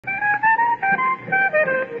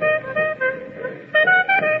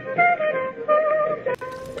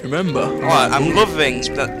Remember? Alright, I'm loving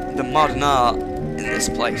the modern art in this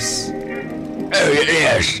place. Oh,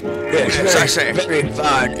 yes. Yes, I say. very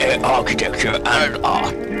fine architecture and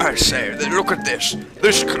art. I say, look at this.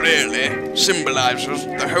 This clearly symbolizes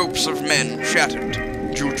the hopes of men shattered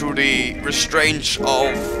due to the restraints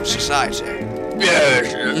of society.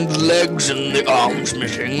 Yes, and the legs and the arms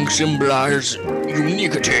missing symbolize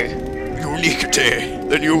uniquity. Uniquity,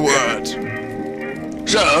 the new word.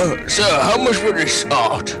 Sir, how much for this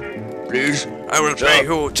art, please? I will pay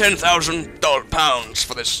you £10,000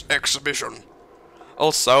 for this exhibition.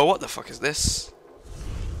 Also, what the fuck is this?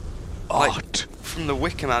 Art. Like, from the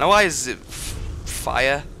Wicker Man. Why is it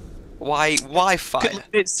fire? Why fire?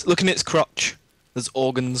 Look at its crotch. There's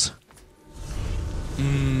organs.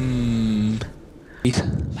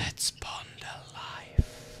 Let's ponder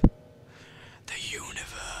life, the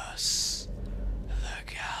universe,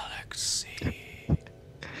 the galaxy.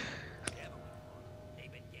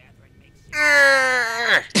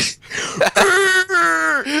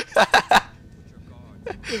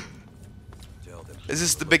 Is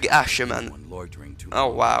this the big Asher man? Oh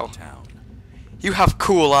wow. You have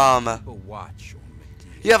cool armor.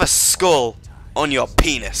 You have a skull on your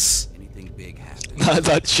penis.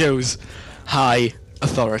 That shows high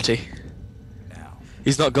authority.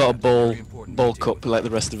 He's not got a ball cup like the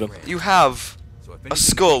rest of them. You have a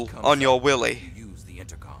skull on your willy.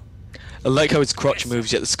 I like how his crotch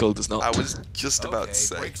moves, yet the skull does not. I was just about to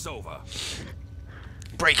say.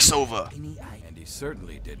 Breaks over. And he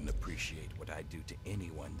certainly didn't appreciate what I do to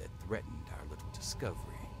anyone that threatened our little discovery.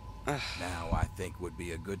 Now I think would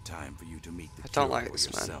be a good time for you to meet the don't cure like for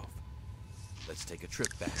this man. yourself. Let's take a trip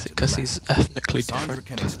back Is to it because the he's lab. ethnically Sandra different?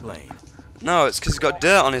 can explain. No, it's because he's got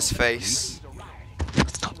dirt on his face.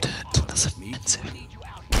 That's not dirt, that's offensive.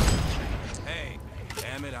 Hey,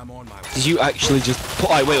 damn it, I'm on my way. Did you actually just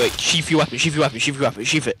put... wait, sheath your weapon, sheath your weapon, sheath your weapon,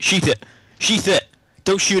 sheath it, sheath it, sheath it!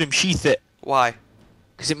 Don't shoot him, sheath it! Why?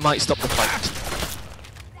 Because it might stop the fight.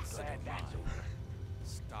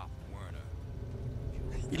 Stop, Werner.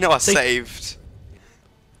 You know I saved.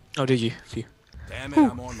 Oh, did you? Phew. Damn it,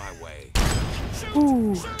 I'm on my way.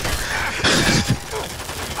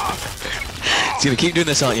 He's gonna keep doing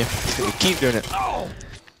this, aren't you? He's gonna keep doing it.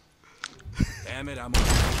 Damn it, I'm on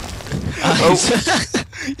Oh.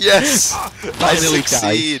 Yes! I Finally died.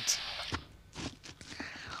 succeed.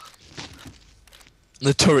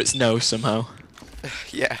 The turrets know somehow.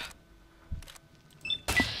 Yeah.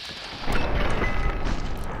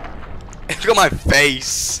 Look at my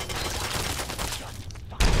face.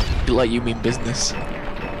 Like you mean business.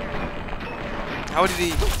 How did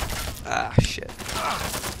he... Ah, shit.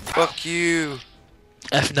 Fuck you.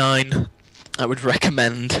 F9. I would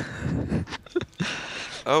recommend.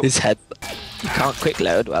 Oh. His head. You can't quick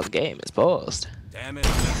load while the game is paused. Damn it.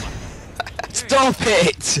 Stop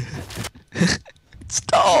it!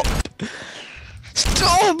 Stop!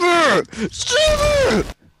 Stop it! Stop it!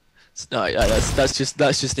 No, yeah, that's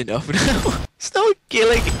just enough now. Stop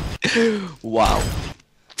killing. Wow.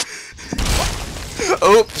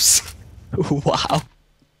 Oops. Wow.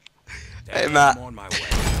 Hey, Damn it, Matt. I'm on my way.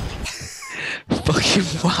 Fucking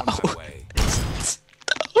I'm on wow. my way.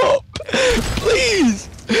 Stop! Please!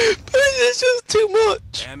 Please, it's just too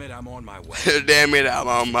much! Damn it, I'm on my way. Damn it, I'm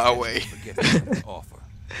on my way. Forget the offer.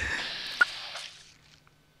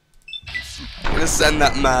 I'm gonna send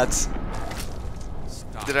that mad.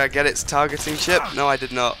 Stop. Did I get its targeting chip? No, I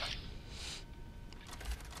did not.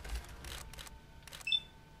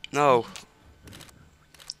 No.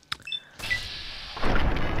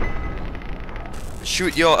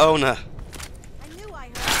 Shoot your owner.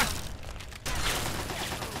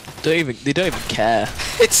 They don't even care.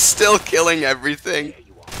 It's still killing everything.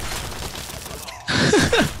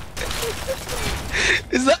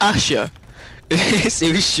 Is that Asher?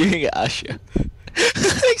 He was shooting at Asher.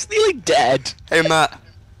 He's nearly dead. Hey, Matt.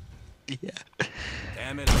 Yeah.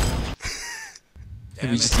 Damn it, I'm on. Damn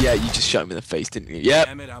You it. just shot him in the face, didn't you? Yep.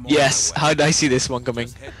 Damn it, I'm on Yes. my way. How did I see this one coming?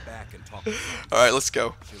 Just head back and talk. Alright, let's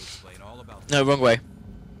go. She'll explain all about No, wrong way.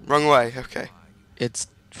 Wrong way, okay. It's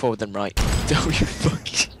forward then right. Don't you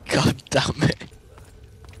fucking... God damn it.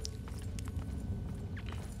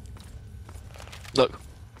 Look.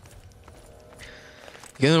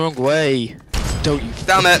 You're going the wrong way. Don't you...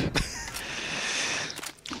 Damn it!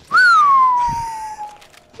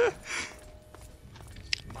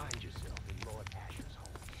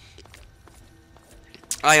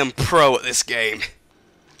 I am pro at this game.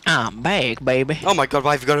 I'm back, baby. Oh my god,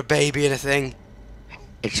 why have you got a baby in a thing?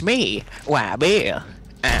 It's me, YB.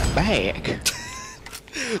 I'm back.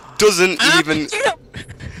 Doesn't even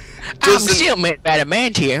I'm still met by the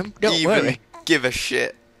man, Tim. Don't even worry. give a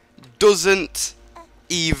shit. Doesn't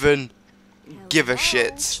even give a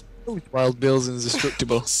shit. Wild Bill's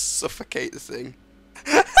indestructible. Suffocate the thing.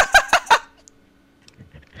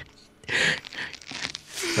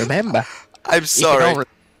 Remember. I'm sorry.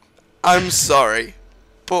 I'm sorry.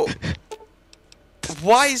 But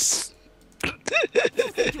why is... You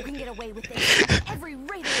can get away with this. Every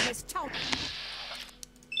raider in this town.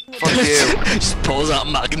 Fuck you. Just pulls out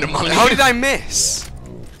Magnum on How you. did I miss?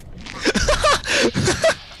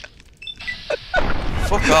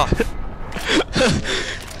 Fuck off.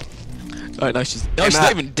 Alright, no, she's Matt.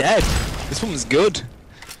 not even dead. This woman's good.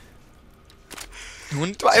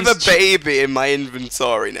 Do I have a baby in my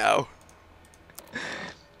inventory now?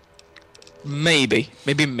 Maybe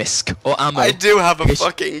Misk or Ammo. I do have a Yes.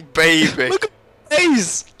 fucking baby. Look at his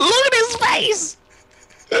face! Look at his face!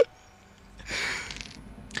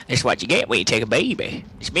 That's what you get when you take a baby.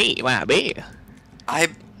 It's me, my baby.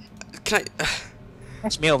 Can I...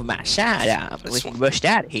 That's me over my sidearm. We can bust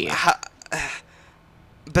out of here.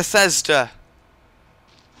 Bethesda.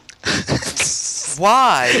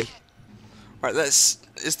 Why? Right, is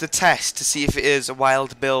the test to see if it is a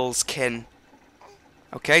Wild Bill's kin.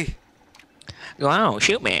 Okay? Go on,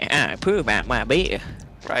 shoot me. I prove out my baby.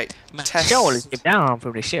 Right. My soul is down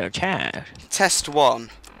from the silver child. Test 1.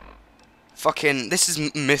 Fucking... This is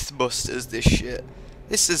Mythbusters, this shit.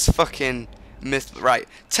 This is fucking... Right.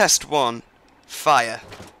 Test 1. Fire.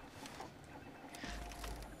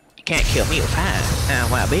 You can't kill me with fire. I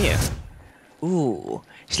want a beer. Ooh,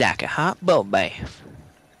 it's like a hot bubble bath.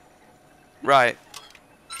 Right.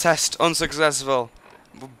 Test unsuccessful.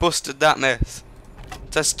 We busted that myth.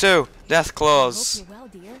 Test 2. Death clause. Hope you're well,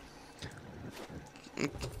 dear.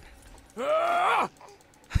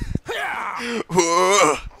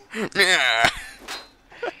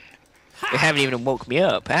 You haven't even woke me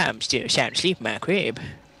up. I'm still sound asleep in my crib.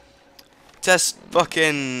 Test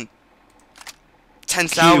fucking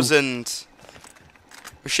 10,000.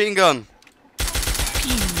 Machine gun.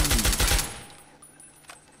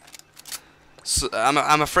 So,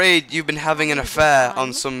 I'm afraid you've been having an affair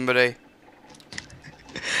on somebody.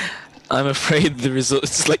 I'm afraid the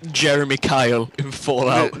results like Jeremy Kyle in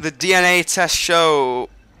Fallout. The DNA test show.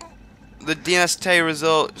 The DNA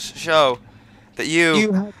results show that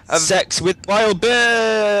you had sex with Wild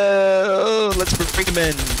Bill. Let's bring him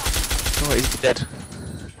in. Oh, he's dead.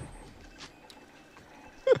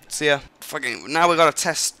 See ya. Fucking. Now we gotta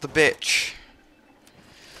test the bitch.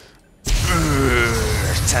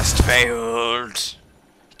 Test failed.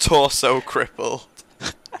 Torso crippled.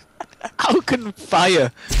 How can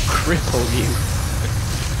fire cripple you?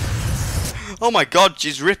 Oh my god,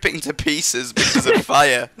 she's ripping to pieces because of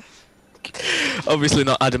fire. Obviously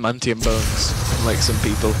not adamantium bones, like some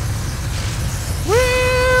people.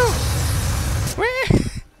 Woo! Woo!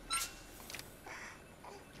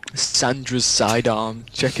 Sandra's sidearm.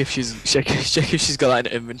 Check if she's got that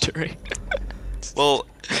in inventory. Well,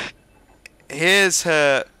 here's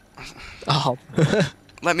her. Oh.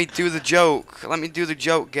 Let me do the joke. Let me do the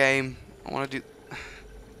joke game. I want to do.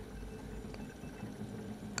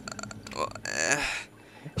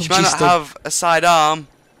 She might not have a side arm,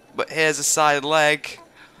 but here's a side leg.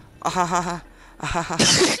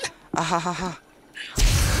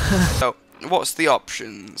 So, what's the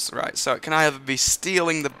options? Right, so can I either be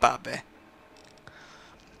stealing the babby?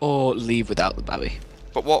 Or leave without the babby.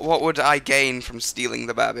 But what would I gain from stealing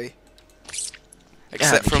the babby?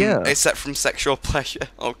 Except from sexual pleasure.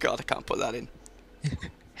 Oh god, I can't put that in.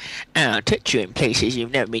 I'll touch you in places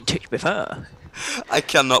you've never been touched before. I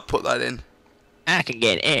cannot put that in. I can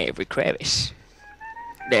get every crevice.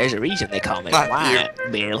 There's a reason they call me Matthew. Wild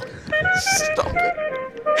Bill. Stop it.